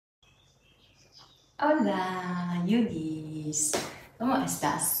Hola, yogis. ¿Cómo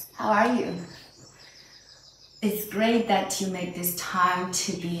estás? How are you? It's great that you make this time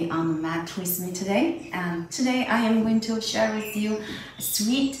to be on the mat with me today. And today I am going to share with you a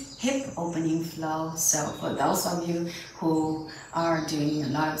sweet hip opening flow. So for those of you who are doing a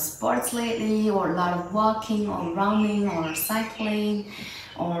lot of sports lately, or a lot of walking or running or cycling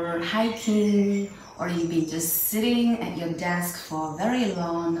or hiking, or you've been just sitting at your desk for very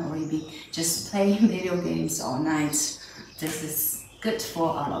long, or you've been just playing video games all night, this is good for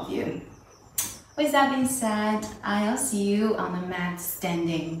all of you. With that being said, I'll see you on the mat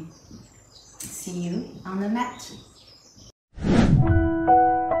standing. See you on the mat.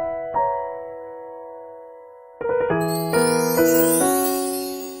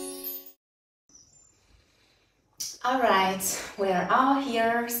 Alright, we are all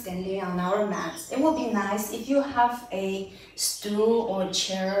here standing on our mats. It would be nice if you have a stool or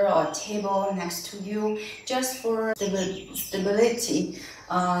chair or table next to you, just for stability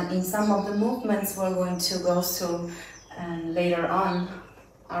in some of the movements we're going to go through later on.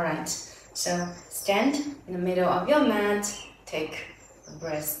 Alright, so stand in the middle of your mat, take a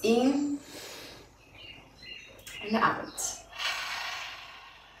breath in and out.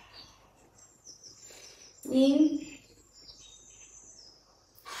 In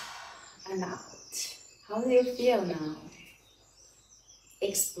and out. How do you feel now?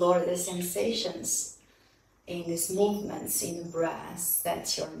 Explore the sensations in these movements, in the breaths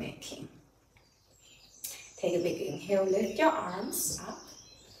that you're making. Take a big inhale, lift your arms up.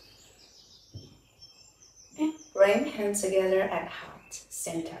 And bring hands together at heart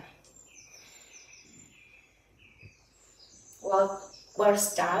center. We'll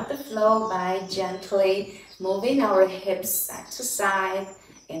start the flow by gently moving our hips side to side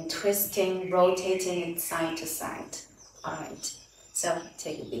and twisting, rotating it side to side. Alright, so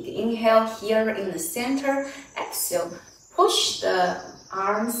take a big inhale here in the center. Exhale, push the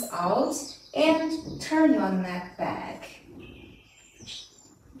arms out and turn your neck back.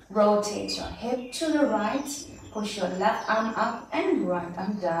 Rotate your hip to the right, push your left arm up and right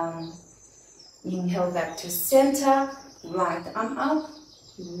arm down. Inhale back to center, right arm up,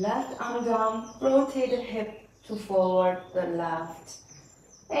 left arm down, rotate the hip to forward, the left,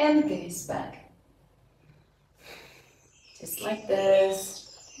 and gaze back. Just like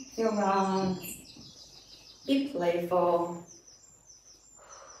this, feel round, be playful.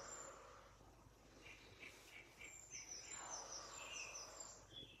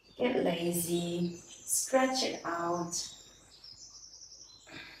 Get lazy, stretch it out.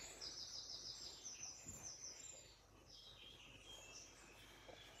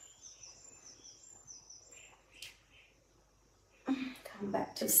 Come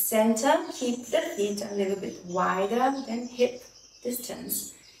back to center, keep the feet a little bit wider than hip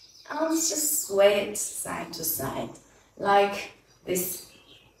distance. And just sway it side to side, like this,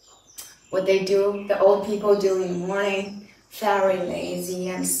 what they do, the old people do in the morning. Very lazy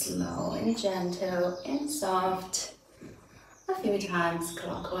and slow and gentle and soft. A few times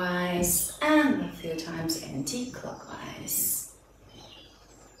clockwise and a few times anti-clockwise.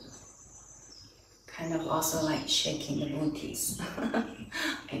 Kind of also like shaking the booties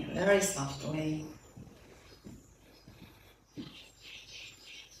in a very soft way.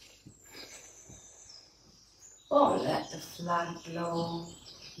 Or let the blood flow.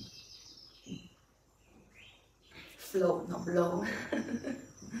 Flow, not blow.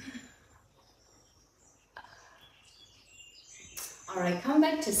 Alright, come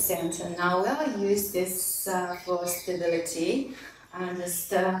back to center. Now we'll use this for stability. And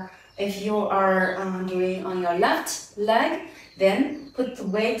just if you are doing on your left leg, then put the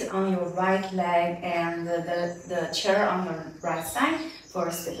weight on your right leg and the chair on your right side for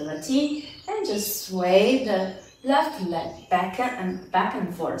stability. And just sway the left leg back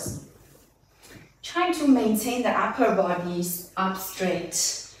and forth. Try to maintain the upper body up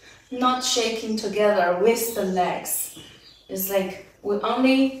straight, not shaking together with the legs. It's like we're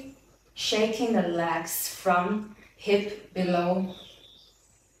only shaking the legs from hip below.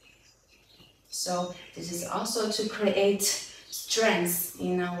 So this is also to create strength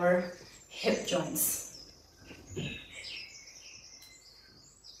in our hip joints.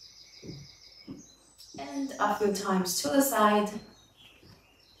 And a few times to the side.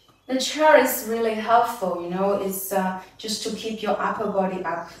 The chair is really helpful, you know, it's just to keep your upper body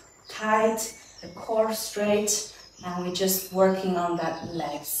up tight, the core straight, and we're just working on that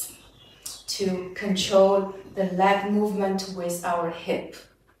legs to control the leg movement with our hip.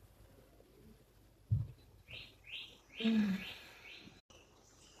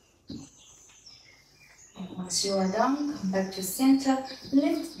 And once you are done, come back to center,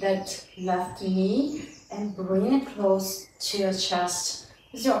 lift that left knee and bring it close to your chest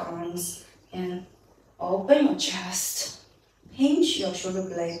with your arms and open your chest. Hinge your shoulder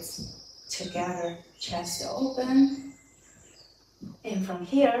blades together, chest open. And from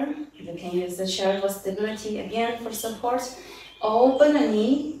here, you can use the chair for stability again for support. Open the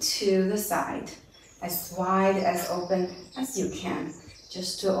knee to the side, as wide as open as you can,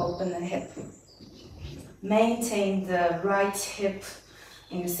 just to open the hip. Maintain the right hip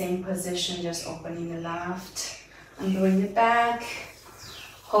in the same position, just opening the left. And bring it back.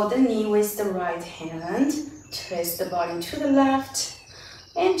 Hold the knee with the right hand. Twist the body to the left.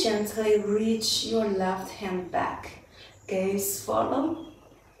 And gently reach your left hand back. Gaze follow.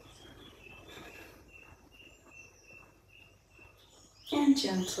 And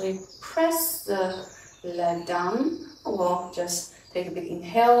gently press the leg down. Or just take a big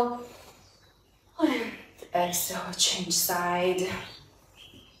inhale. And exhale, change side.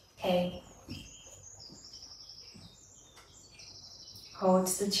 Okay. Hold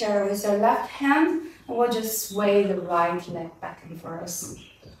the chair with your left hand. And we'll just sway the right leg back and forth.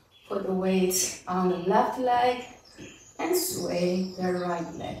 Put the weight on the left leg and sway the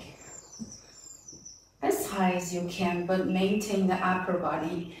right leg. As high as you can, but maintain the upper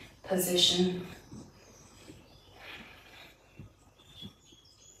body position.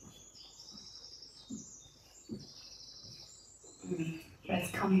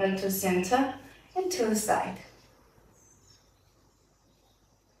 Let's come back to center and to the side.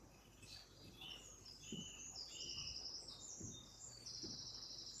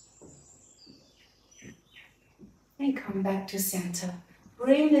 And come back to center.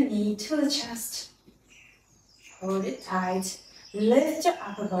 Bring the knee to the chest. Hold it tight. Lift your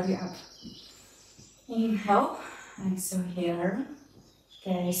upper body up. Inhale. Exhale here.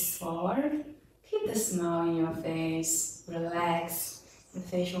 Gaze forward. Keep the smile in your face. Relax. The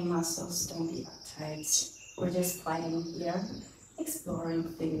facial muscles don't be uptight. We're just playing here. Exploring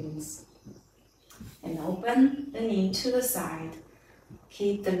feelings. And open the knee to the side.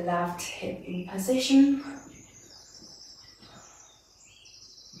 Keep the left hip in position.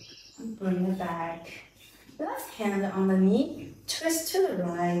 And bring it back. Left hand on the knee, twist to the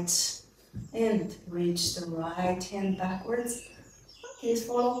right, and reach the right hand backwards. Gaze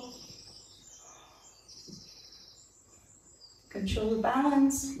follow. Control the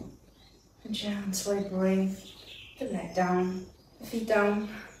balance. And gently bring the leg down, the feet down.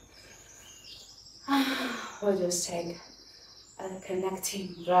 We'll just take a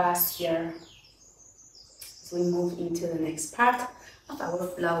connecting breath here as we move into the next part of our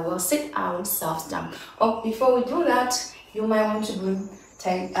flow. We'll sit ourselves down. Oh, before we do that, you might want to move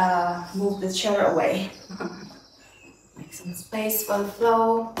the chair away. Make some space for the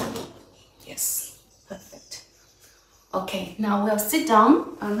flow. Yes, perfect. Okay, now we'll sit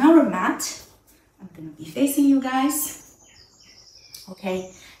down on our mat. I'm gonna be facing you guys.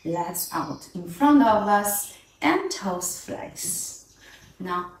 Okay, legs out in front of us and toes flex.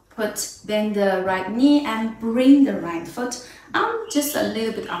 Now bend the right knee and bring the right foot just a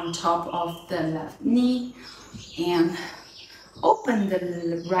little bit on top of the left knee and open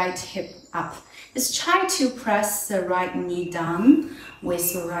the right hip up. Just try to press the right knee down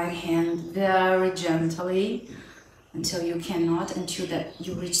with your right hand very gently until you cannot, until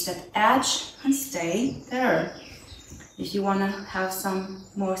you reach that edge and stay there. If you want to have some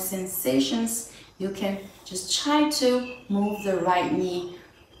more sensations, you can just try to move the right knee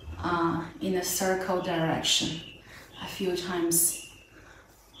in a circle direction. A few times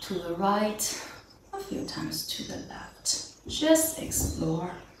to the right, a few times to the left. Just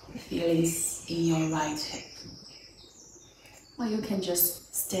explore the feelings in your right hip. Or you can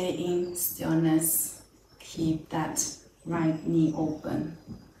just stay in stillness. Keep that right knee open.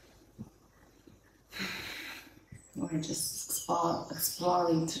 We're just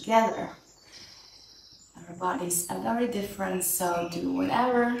exploring together. Our bodies are very different, so do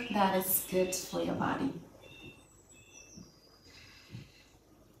whatever that is good for your body.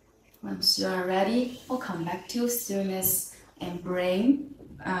 Once you are ready, we'll come back to stillness and bring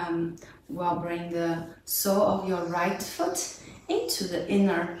the sole of your right foot into the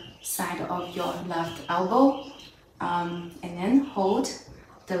inner side of your left elbow, and then hold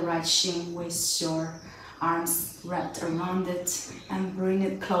the right shin with your arms wrapped around it and bring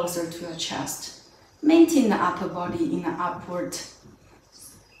it closer to your chest. Maintain the upper body in an upward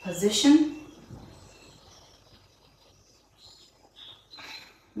position,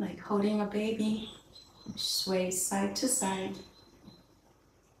 like holding a baby. Sway side to side.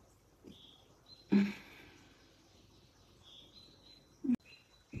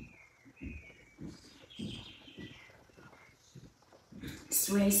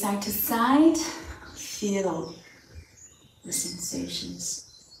 Sway side to side. Feel the sensations.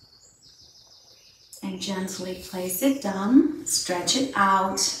 And gently place it down. Stretch it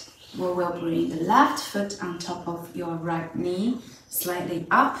out. We will bring the left foot on top of your right knee, slightly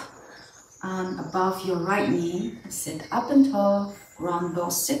up and above your right knee. Sit up and tall. Ground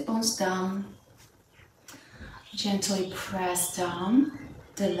both sit bones down. Gently press down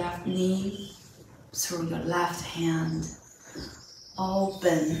the left knee through your left hand.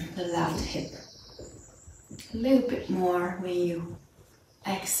 Open the left hip. A little bit more when you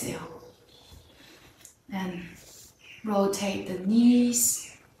exhale. And rotate the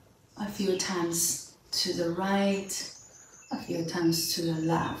knees a few times to the right, a few times to the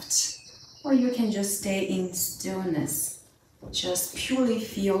left. Or you can just stay in stillness. Just purely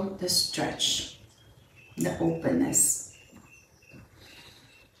feel the stretch, the openness.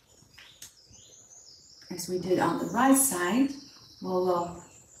 As we did on the right side, we will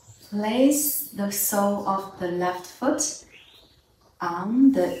place the sole of the left foot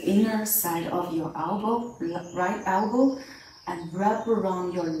on the inner side of your elbow, right elbow, and wrap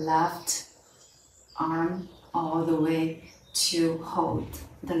around your left arm all the way to hold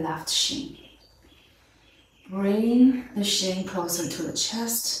the left shin. Bring the shin closer to the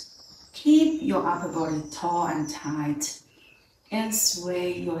chest. Keep your upper body tall and tight. And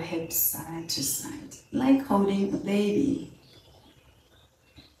sway your hips side to side, like holding a baby.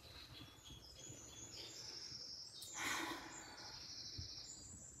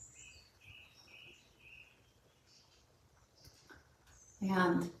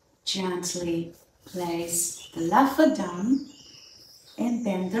 And gently place the left foot down and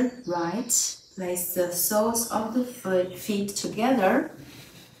bend the right. Place the soles of the feet together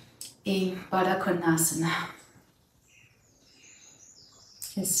in Baddha Konasana.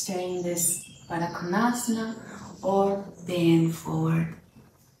 Just stay in this Baddha Konasana or bend forward.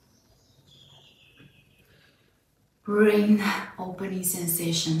 Bring opening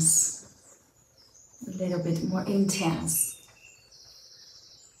sensations a little bit more intense.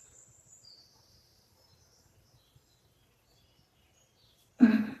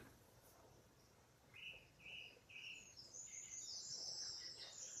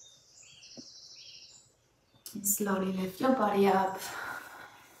 Slowly lift your body up.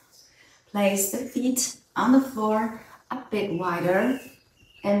 Place the feet on the floor a bit wider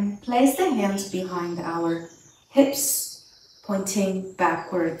and place the hands behind our hips, pointing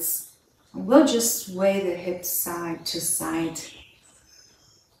backwards. We'll just sway the hips side to side,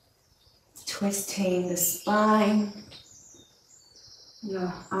 twisting the spine.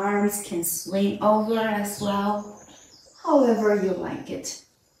 Your arms can swing over as well, however you like it.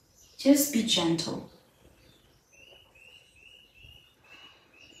 Just be gentle.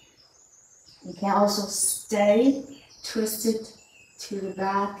 You can also stay twisted to the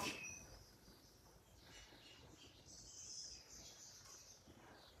back.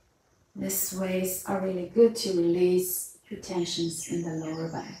 These sways are really good to release the tensions in the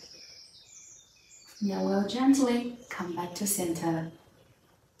lower back. Now we'll gently come back to center.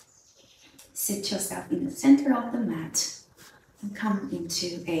 Sit yourself in the center of the mat and come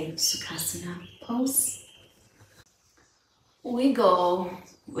into a Sukhasana pose.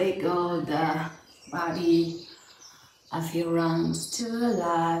 Wiggle the body a few rounds to the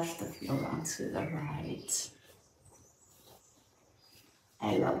left, a few rounds to the right.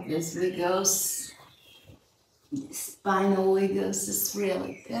 I love these wiggles. Spinal wiggles is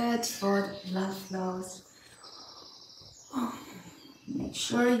really good for blood flows. Make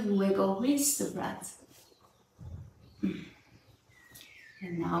sure you wiggle with the breath.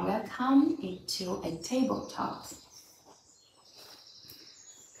 And now we'll come into a tabletop.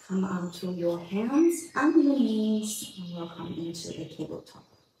 Come onto your hands and your knees and we'll come into the tabletop.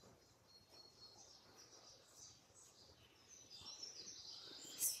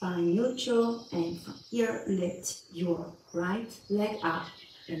 Spine neutral, and from here lift your right leg up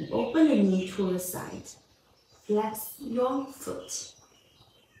and open the knee to the side. Flex your foot.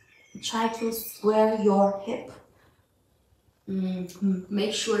 Try to square your hip.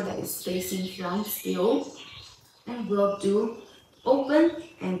 Make sure that it's facing front still. And we'll do open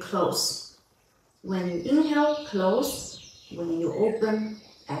and close. When you inhale, close. When you open,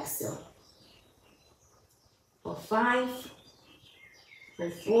 exhale. For 5, for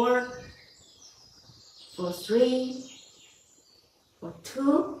 4, for 3, for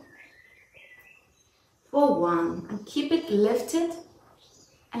 2, for 1. And keep it lifted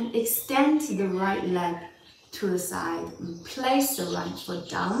and extend the right leg to the side. And place the right foot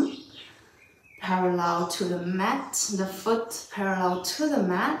down, parallel to the mat, the foot parallel to the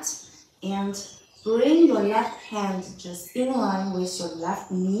mat, and Bring your left hand just in line with your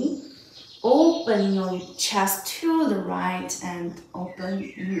left knee. Open your chest to the right and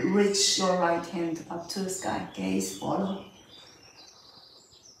reach your right hand up to the sky. Gaze follow.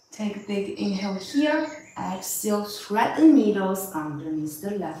 Take a big inhale here. Exhale, thread the needles underneath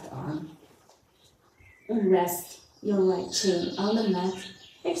the left arm. And rest your right chin on the mat.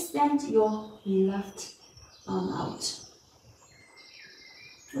 Extend your left arm out.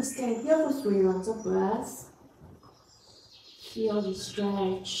 We'll stay here for 3 rounds of breath. Feel the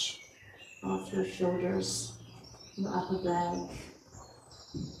stretch of your shoulders, your upper back,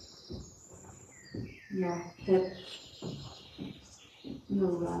 your hip,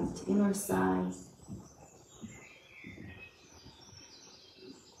 your right inner thigh.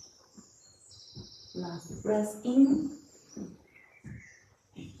 Last breath in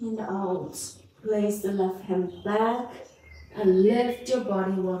and out. Place the left hand back and lift your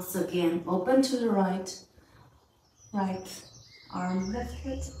body once again. Open to the right. Right arm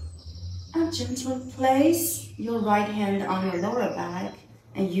lifted. And gently place your right hand on your lower back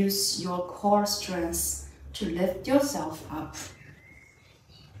and use your core strength to lift yourself up.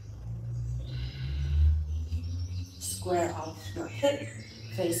 Square off your hip,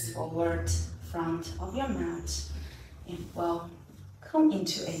 face forward, front of your mat, and come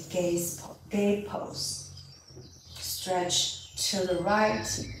into a gaze pose. Stretch to the right,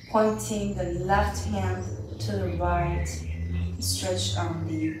 pointing the left hand to the right. Stretch on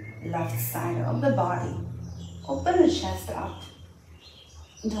the left side of the body. Open the chest up.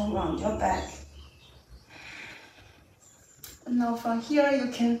 Don't round your back. Now from here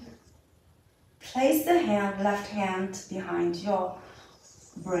you can place the left hand behind your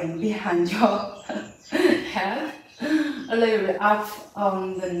head, a little bit up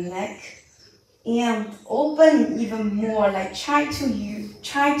on the neck, and open even more. Like try to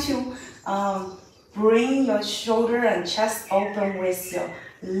bring your shoulder and chest open with your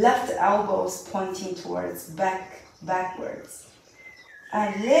left elbows pointing towards backwards.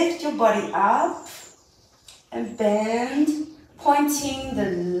 And lift your body up and bend, pointing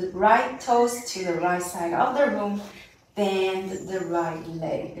the right toes to the right side of the room. Bend the right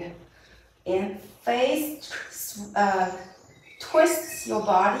leg and twist your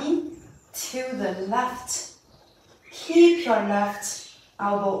body to the left. Keep your left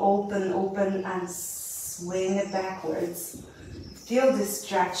elbow open and swing it backwards. Feel this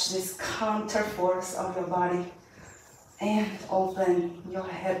stretch, this counter force of your body. And open your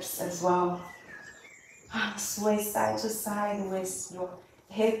hips as well. Sway side to side with your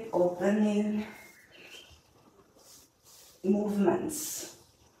hip opening movements.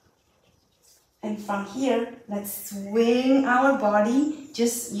 And from here, let's swing our body.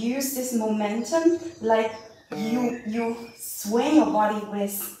 Just use this momentum, like you swing your body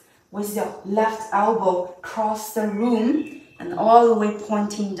with your left elbow across the room and all the way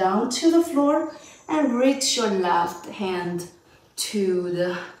pointing down to the floor, and reach your left hand to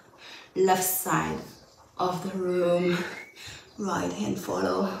the left side of the room. Right hand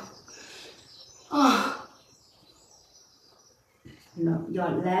follow. No, your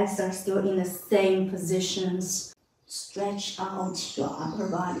legs are still in the same positions. Stretch out your upper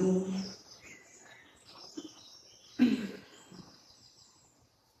body.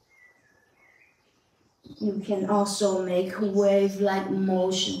 You can also make wave-like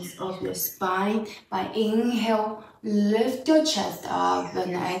motions of your spine. By inhale, lift your chest up,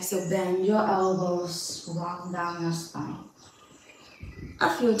 and exhale, bend your elbows, rock down your spine. A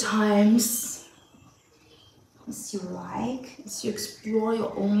few times, as you like, as you explore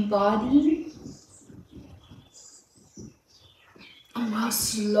your own body. And we'll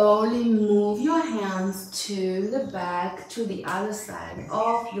slowly move your hands to the back, to the other side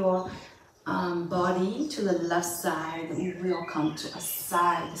of your body, to the left side. We will come to a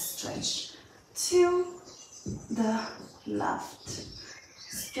side stretch to the left.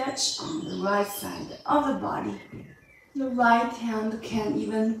 Stretch on the right side of the body. Your right hand can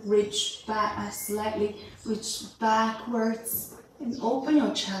even reach back, slightly reach backwards, and open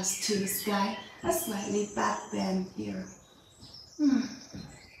your chest to the sky. A slightly back bend here.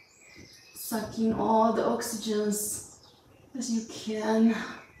 Suck in all the oxygens as you can.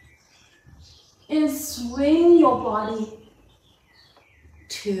 And swing your body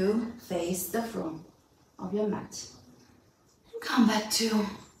to face the front of your mat. And come back to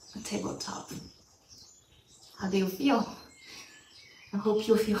a tabletop. How do you feel? I hope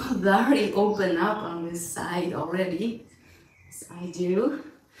you feel very open up on this side already, as I do.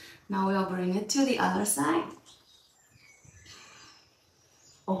 Now we'll bring it to the other side.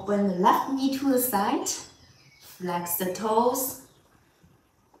 Open the left knee to the side. Flex the toes.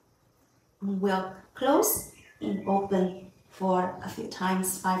 We'll close and open for a few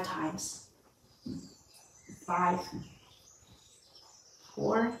times, 5 times. 5,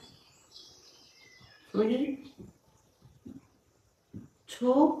 4, 3,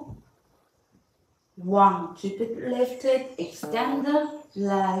 2, 1. Keep it lifted. Extend the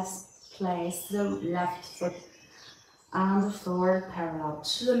legs. Place the left foot on the floor, parallel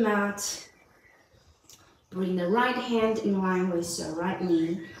to the mat. Bring the right hand in line with your right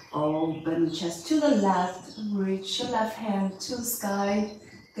knee. Open chest to the left. Reach your left hand to the sky.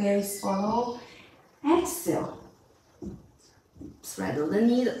 Gaze follow. Exhale. Thread the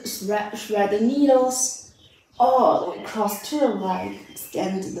needles all the way across to the right.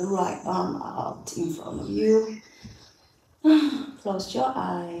 Extend the right arm out in front of you. Close your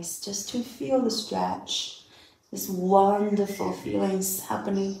eyes just to feel the stretch. This wonderful feelings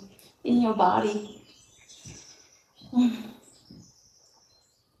happening in your body.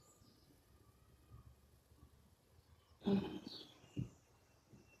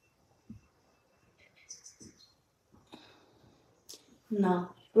 Now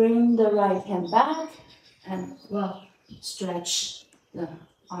bring the right hand back and stretch the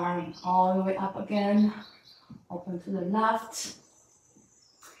arm all the way up again. Open to the left.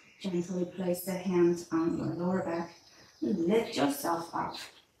 Gently place the hands on your lower back. Lift yourself up.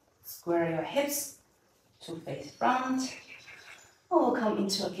 Square your hips to face front. Or come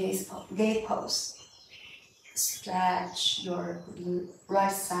into a gate pose. Stretch your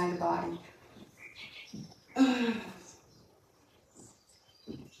right side body.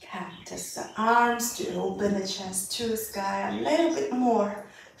 Cactus the arms to open the chest to the sky a little bit more.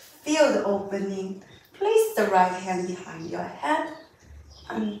 Feel the opening. Place the right hand behind your head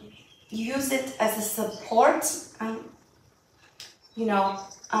and use it as a support.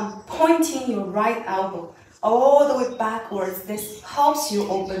 Pointing your right elbow all the way backwards. This helps you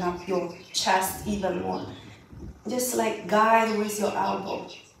open up your chest even more. Just like guide with your elbow.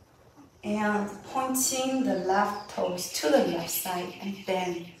 And pointing the left toes to the left side and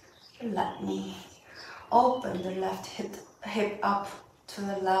bend the left knee. Open the left hip up to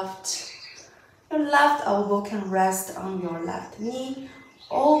the left. Your left elbow can rest on your left knee.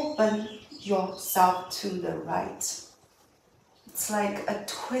 Open yourself to the right. It's like a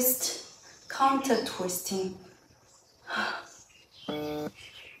twist, counter twisting.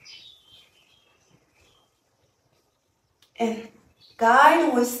 And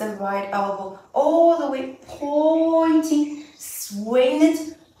guide with the right elbow all the way, pointing, swing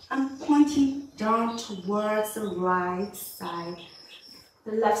it, and pointing down towards the right side,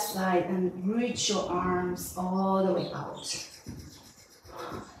 the left side, and reach your arms all the way out.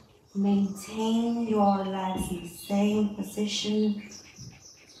 Maintain your legs in the same position.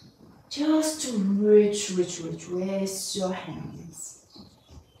 Just to reach with your hands.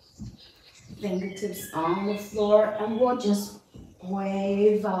 Fingertips on the floor, and we'll just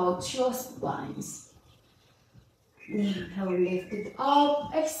wave out your spines. Inhale, lift it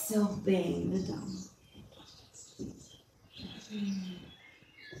up. Exhale, bend it down.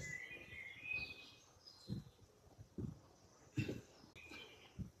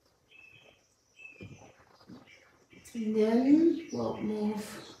 And then we'll move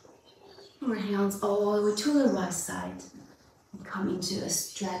our hands all the way to the right side and come into a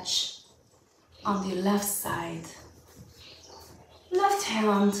stretch on the left side. Left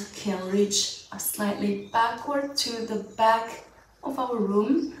hand can reach slightly backward to the back of our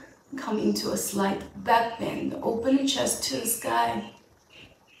room. Come into a slight back bend. Open your chest to the sky.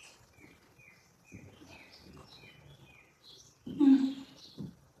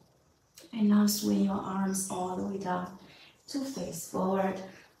 And now swing your arms all the way down to face forward.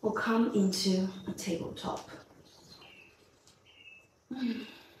 We'll come into a tabletop.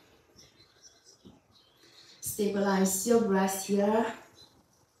 Stabilize your breath here.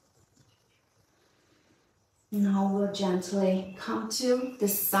 Now we'll gently come to the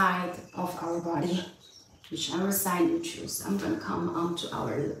side of our body, whichever side you choose. I'm going to come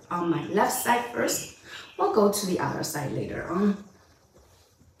on my left side first. We'll go to the other side later on.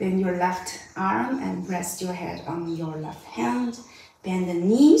 Bend your left arm and rest your head on your left hand. Bend the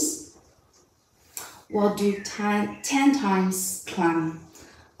knees. We'll do 10 times climb.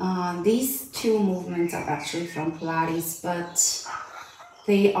 These two movements are actually from Pilates, but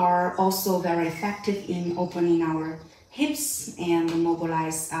they are also very effective in opening our hips and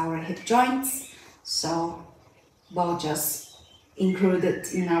mobilize our hip joints. So we'll just include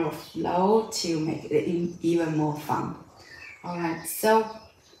it in our flow to make it even more fun. All right, so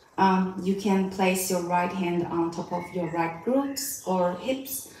you can place your right hand on top of your right glutes or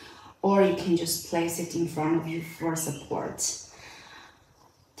hips, or you can just place it in front of you for support.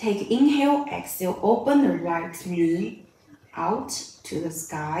 Take inhale, exhale, open the right knee out to the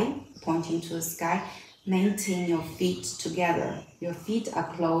sky, pointing to the sky. Maintain your feet together. Your feet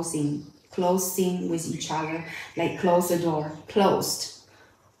are closing with each other, like close the door, closed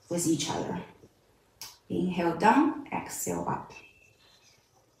with each other. Inhale down, exhale up.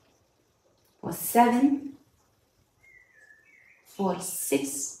 For 7, for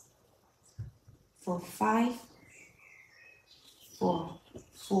 6, for 5, for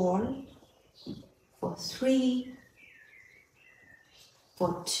 4, for 3,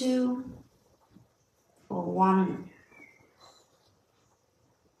 for 2, for 1.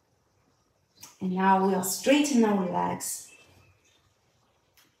 And now we'll straighten our legs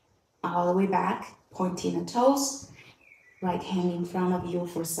all the way back, pointing the toes, right hand in front of you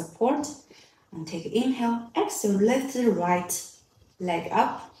for support. And take inhale, exhale, lift the right leg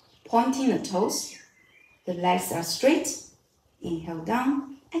up, pointing the toes. The legs are straight. Inhale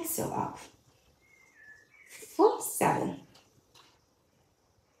down, exhale up. For 7,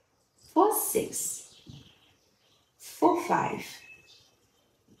 for 6, for 5,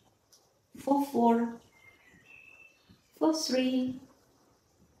 for 4, for 3,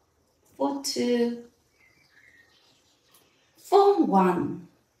 for 2, for 1.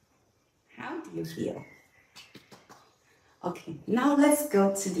 How do you feel? Okay, now let's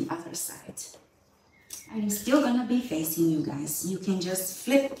go to the other side. I'm still gonna be facing you guys. You can just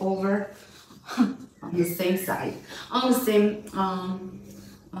flip over on the same side, on the same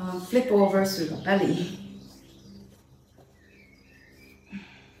flip over through your belly.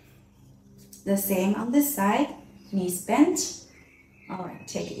 The same on this side, knees bent. All right,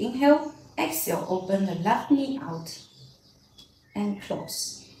 take inhale, exhale, open the left knee out and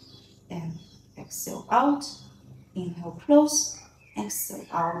close. And exhale out, inhale, close, exhale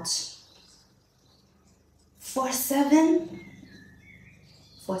out. For 7,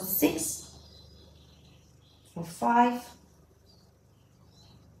 for 6, for 5,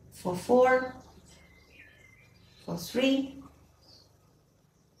 for 4, for 3,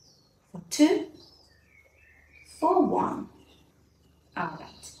 for 2, for 1. All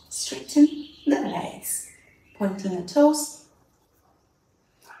right, straighten the legs, pointing the toes.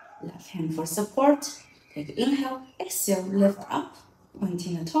 Left hand for support. Take inhale, exhale, lift up,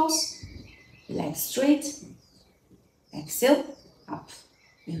 pointing the toes. Legs straight. Exhale, up.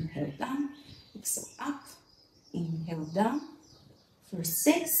 Inhale down, exhale up. Inhale down. For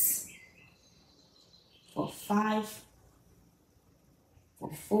 6, for 5,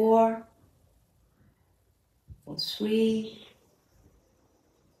 for 4, for 3,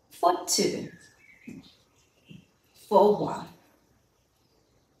 for 2, for 1.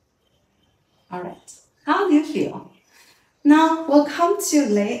 All right, how do you feel? Now we'll come to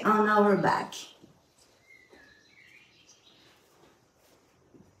lay on our back.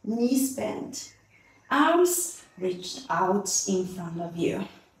 Knees bent, arms reached out in front of you.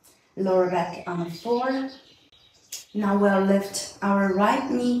 Lower back on the floor. Now we'll lift our right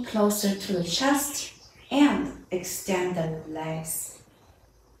knee closer to the chest and extend the legs.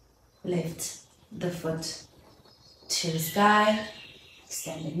 Lift the foot to the sky,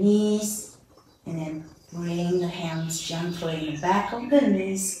 extend the knees. And then bring the hands gently in the back of the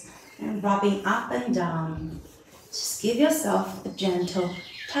knees and rubbing up and down. Just give yourself a gentle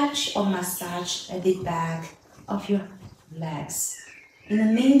touch or massage at the back of your legs. In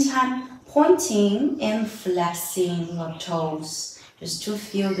the meantime, pointing and flexing your toes just to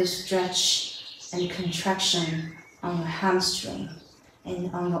feel the stretch and contraction on your hamstring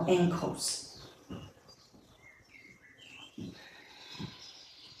and on your ankles.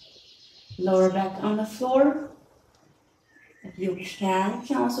 Lower back on the floor. If you can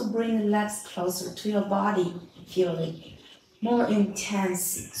also bring the legs closer to your body. Feel a more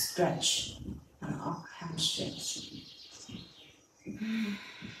intense stretch on our hamstrings.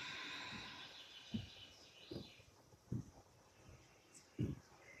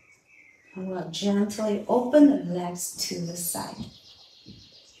 And we'll gently open the legs to the side.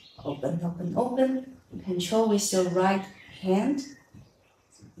 Open, open, open. Control with your right hand.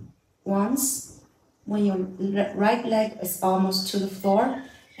 Once, when your right leg is almost to the floor,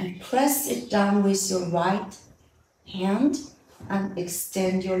 and press it down with your right hand and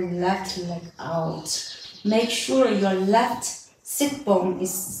extend your left leg out. Make sure your left sit bone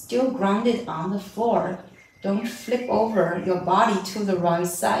is still grounded on the floor. Don't flip over your body to the right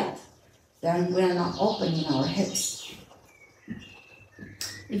side. Then we're not opening our hips.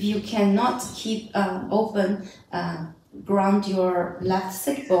 If you cannot keep open, ground your left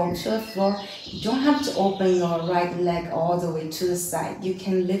sit bone to the floor, you don't have to open your right leg all the way to the side. You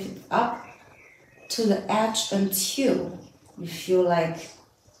can lift it up to the edge until you feel like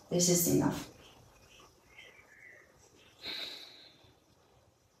This is enough.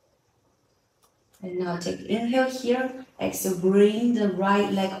 And now take inhale here. Exhale, bring the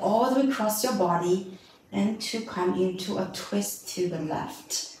right leg all the way across your body and to come into a twist to the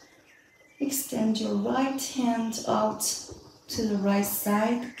left. Extend your right hand out to the right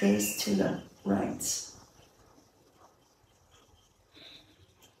side, gaze to the right.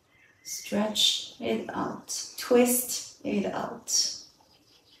 Stretch it out, twist it out.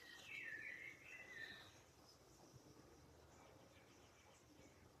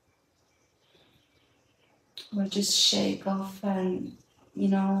 Or just shake off, and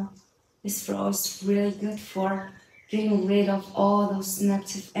this flow is really good for getting rid of all those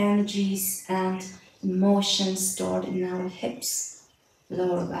negative energies and emotions stored in our hips,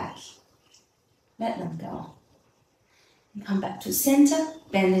 lower back. Let them go. And come back to center,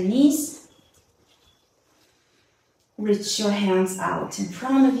 bend the knees. Reach your hands out in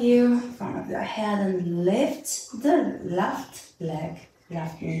front of you, in front of your head, and lift the left leg,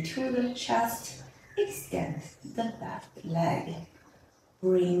 left knee to the chest. Extend the left leg.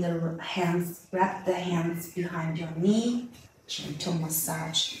 Bring the hands, wrap the hands behind your knee. Gentle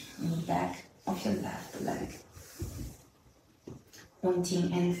massage in the back of your left leg.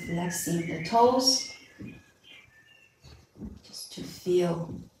 Pointing and flexing the toes. Just to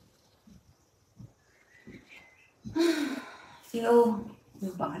feel your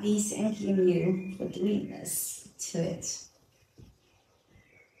body thanking you for doing this to it.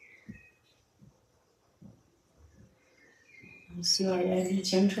 Once you are ready,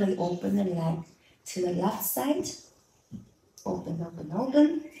 gently open the leg to the left side. Open, open,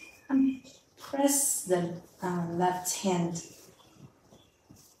 open. And press the left hand.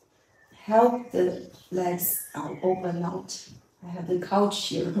 Help the legs open out. I have the couch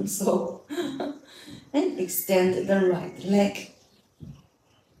here, so. And extend the right leg.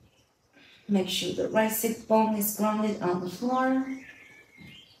 Make sure the right sit bone is grounded on the floor.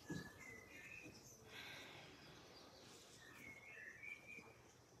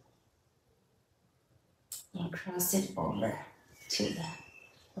 And cross it over to the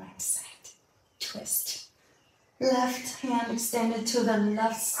right side. Twist. Left hand extended to the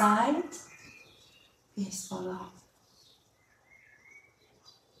left side. Please follow.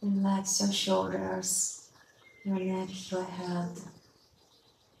 Relax your shoulders, your neck, your head.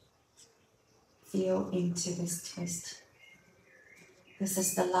 Feel into this twist. This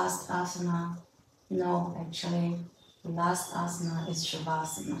is the last asana. No, actually, the last asana is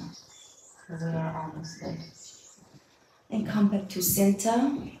Shavasana. We are almost there. And come back to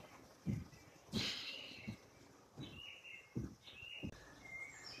center.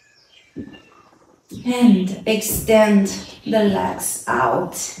 And extend the legs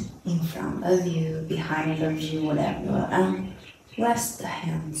out in front of you, behind of you, whatever. And rest the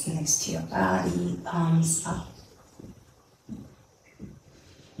hands next to your body, palms up.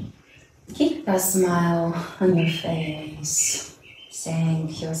 Keep a smile on your face.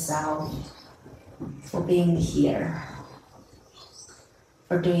 Thank yourself for being here,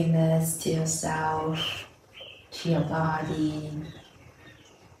 for doing this to yourself, to your body,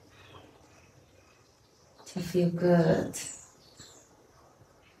 to feel good,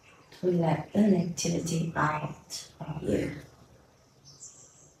 to let the negativity out of you.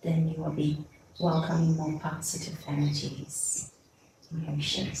 Then you will be welcoming more positive energies,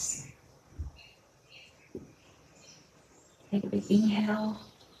 emotions. Take a big inhale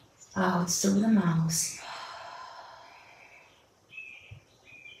out through the mouth.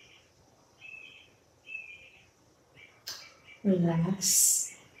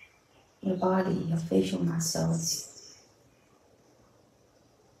 Relax your body, your facial muscles.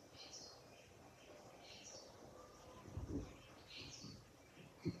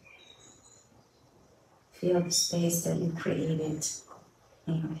 Feel the space that you created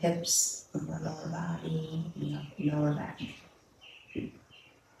in your hips, in your lower body, in your lower back.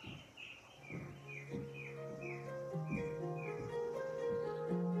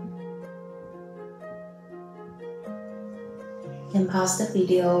 You can pause the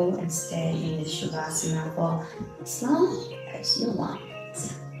video and stay in the Shavasana for as long as you want.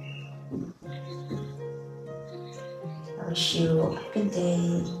 I wish you a good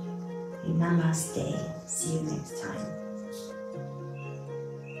day. Namaste. See you next time.